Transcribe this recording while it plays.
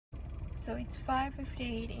So it's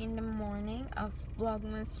 5:58 in the morning of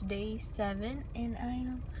Vlogmas day 7, and I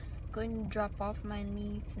am going to drop off my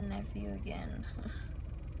niece and nephew again.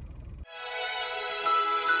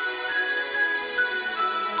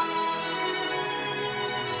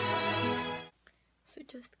 So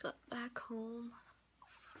just got back home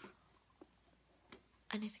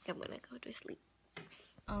and I think I'm gonna go to sleep.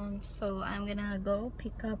 So I'm gonna go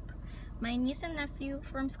pick up my niece and nephew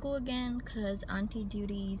from school again because auntie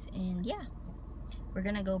duties, and yeah, we're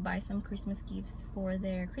gonna go buy some Christmas gifts for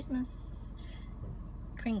their Christmas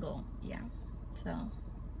Kringle. Yeah, so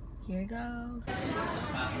here goes.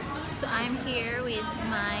 So I'm here with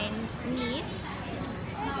my niece.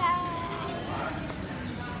 Hi guys.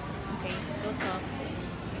 Okay, go talk.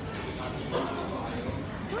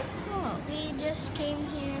 We just came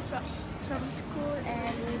here from school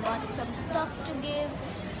and we bought some stuff to give.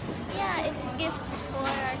 Yeah, it's gifts for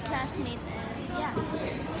our classmate and yeah.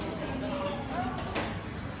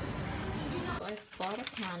 I bought a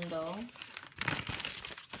candle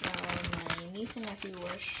while my niece and nephew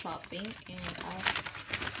were shopping, and I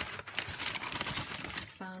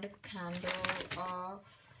found a candle of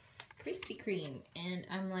Krispy Kreme, and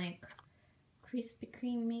I'm like, Krispy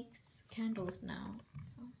Kreme makes candles now,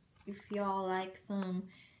 so if y'all like some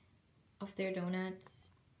of their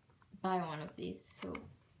donuts, buy one of these. So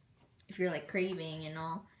if you're like craving and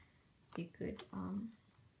all, you could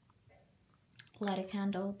light a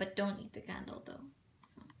candle, but don't eat the candle though.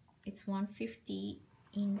 So it's $1.50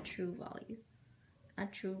 in true value.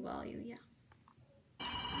 At true value, yeah.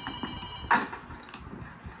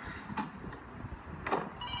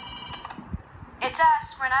 It's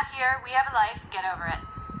us. We're not here. We have a life. Get over it.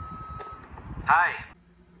 Hi.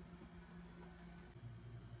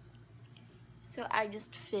 So I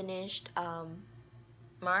just finished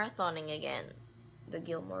marathoning again, the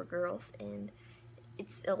Gilmore Girls, and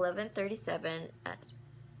it's 11:37 at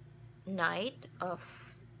night of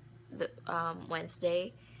the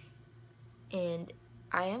Wednesday, and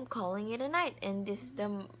I am calling it a night, and this is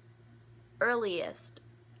the earliest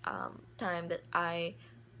time that I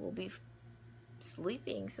will be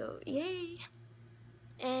sleeping, so yay,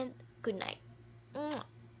 and good night.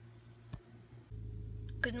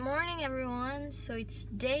 Good morning everyone. So it's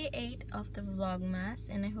day 8 of the Vlogmas,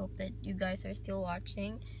 and I hope that you guys are still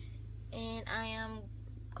watching, and I am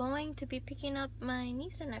going to be picking up my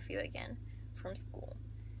niece and nephew again from school,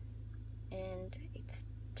 and it's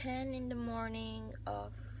 10 in the morning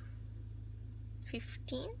of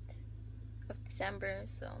 15th of December,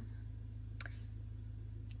 so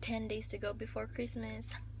 10 days to go before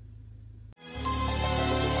Christmas.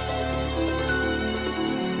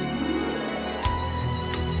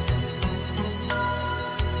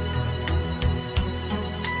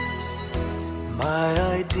 My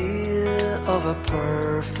idea of a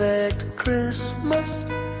perfect Christmas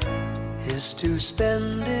is to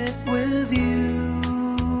spend it with you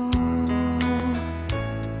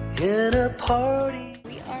in a party.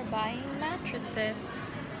 We are buying mattresses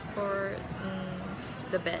for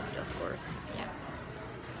the bed, of course, yeah.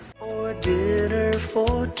 Or dinner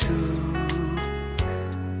for two,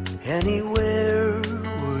 anywhere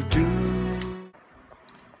would do.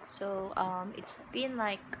 So it's been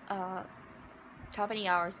like how many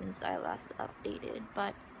hours since I last updated,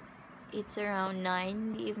 but it's around 9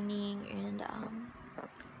 in the evening, and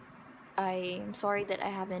I'm sorry that I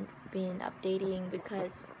haven't been updating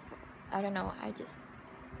because I don't know, I just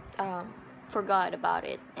forgot about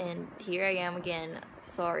it, and here I am again.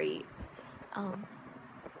 Sorry.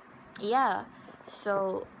 Yeah,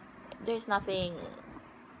 so there's nothing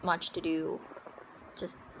much to do,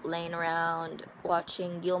 just laying around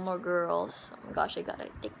watching Gilmore Girls. Oh my gosh, I got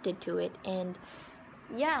addicted to it, and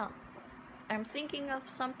yeah, I'm thinking of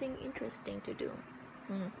something interesting to do.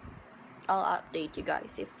 I'll update you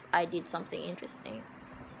guys if I did something interesting.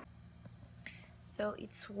 So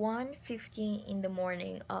it's 1:15 in the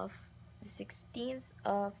morning of the 16th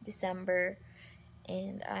of December,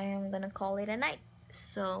 and I am gonna call it a night.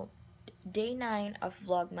 So day 9 of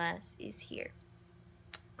Vlogmas is here.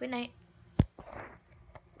 Good night.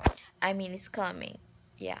 I mean, it's coming.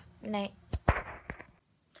 Yeah, good night.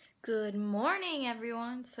 Good morning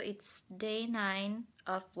everyone. So it's day 9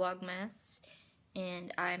 of Vlogmas,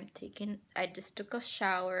 and I just took a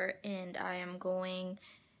shower, and I am going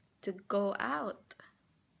to go out.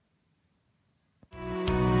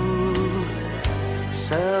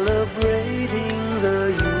 Celebrating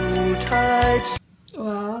the Yuletide.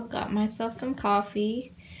 Well, got myself some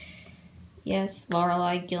coffee. Yes,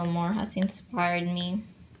 Lorelai Gilmore has inspired me.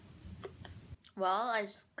 Well, I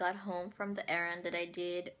just got home from the errand that I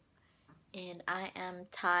did, and I am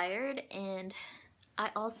tired, and I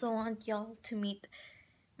also want y'all to meet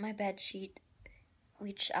my bed sheet,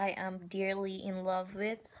 which I am dearly in love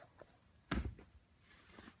with.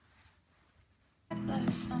 But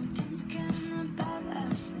I'm thinking about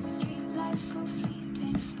us, the street lights go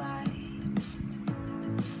fleeting by.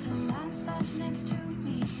 The man sat next to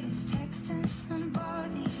me is texting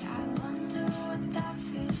somebody. I wonder what that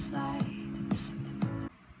feels like.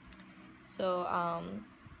 So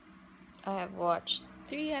I have watched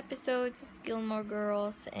 3 episodes of Gilmore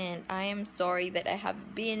Girls, and I am sorry that I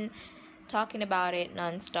have been talking about it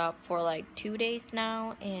nonstop for like 2 days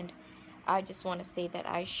now, and I just want to say that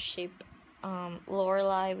I ship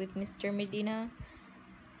Lorelai with Mr. Medina,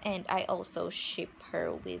 and I also ship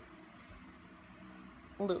her with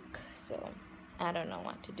Luke, so I don't know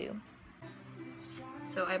what to do.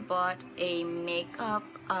 So I bought a makeup.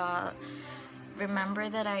 Remember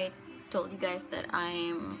that I told you guys that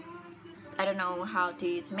I don't know how to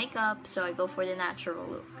use makeup, so I go for the natural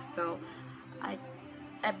look. So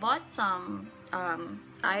I bought some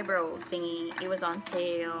eyebrow thingy. It was on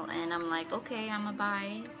sale, and I'm like, okay, I'm gonna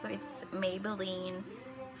buy. So it's Maybelline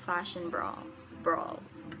Fashion Bro,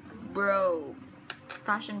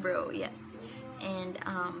 Fashion Bro, yes. And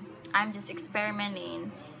I'm just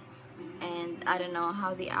experimenting, and I don't know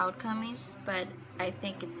how the outcome is, but I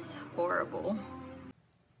think it's horrible.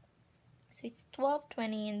 So it's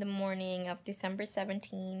 12:20 in the morning of December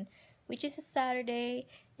 17, which is a Saturday,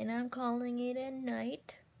 and I'm calling it a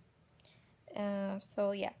night.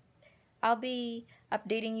 So yeah, I'll be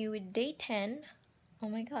updating you with day 10. Oh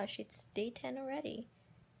my gosh, it's day 10 already.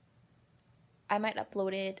 I might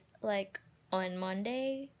upload it like on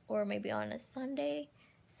Monday or maybe on a Sunday.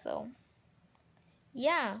 So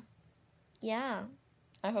yeah,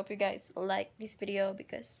 I hope you guys like this video,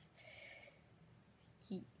 because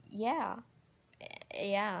yeah,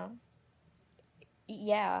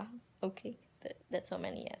 okay, that's so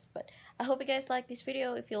many yes. But I hope you guys like this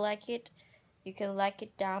video. If you like it, you can like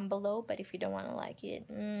it down below, but if you don't want to like it,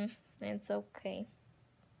 it's okay.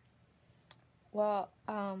 Well,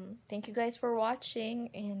 thank you guys for watching,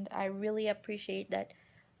 and I really appreciate that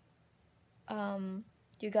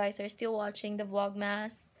you guys are still watching the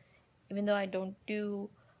Vlogmas, even though I don't do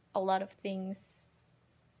a lot of things.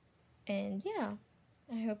 And yeah,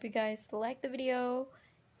 I hope you guys like the video,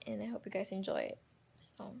 and I hope you guys enjoy it.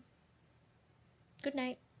 So, good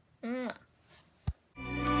night. Mwah.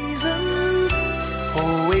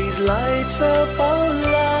 Always lights up our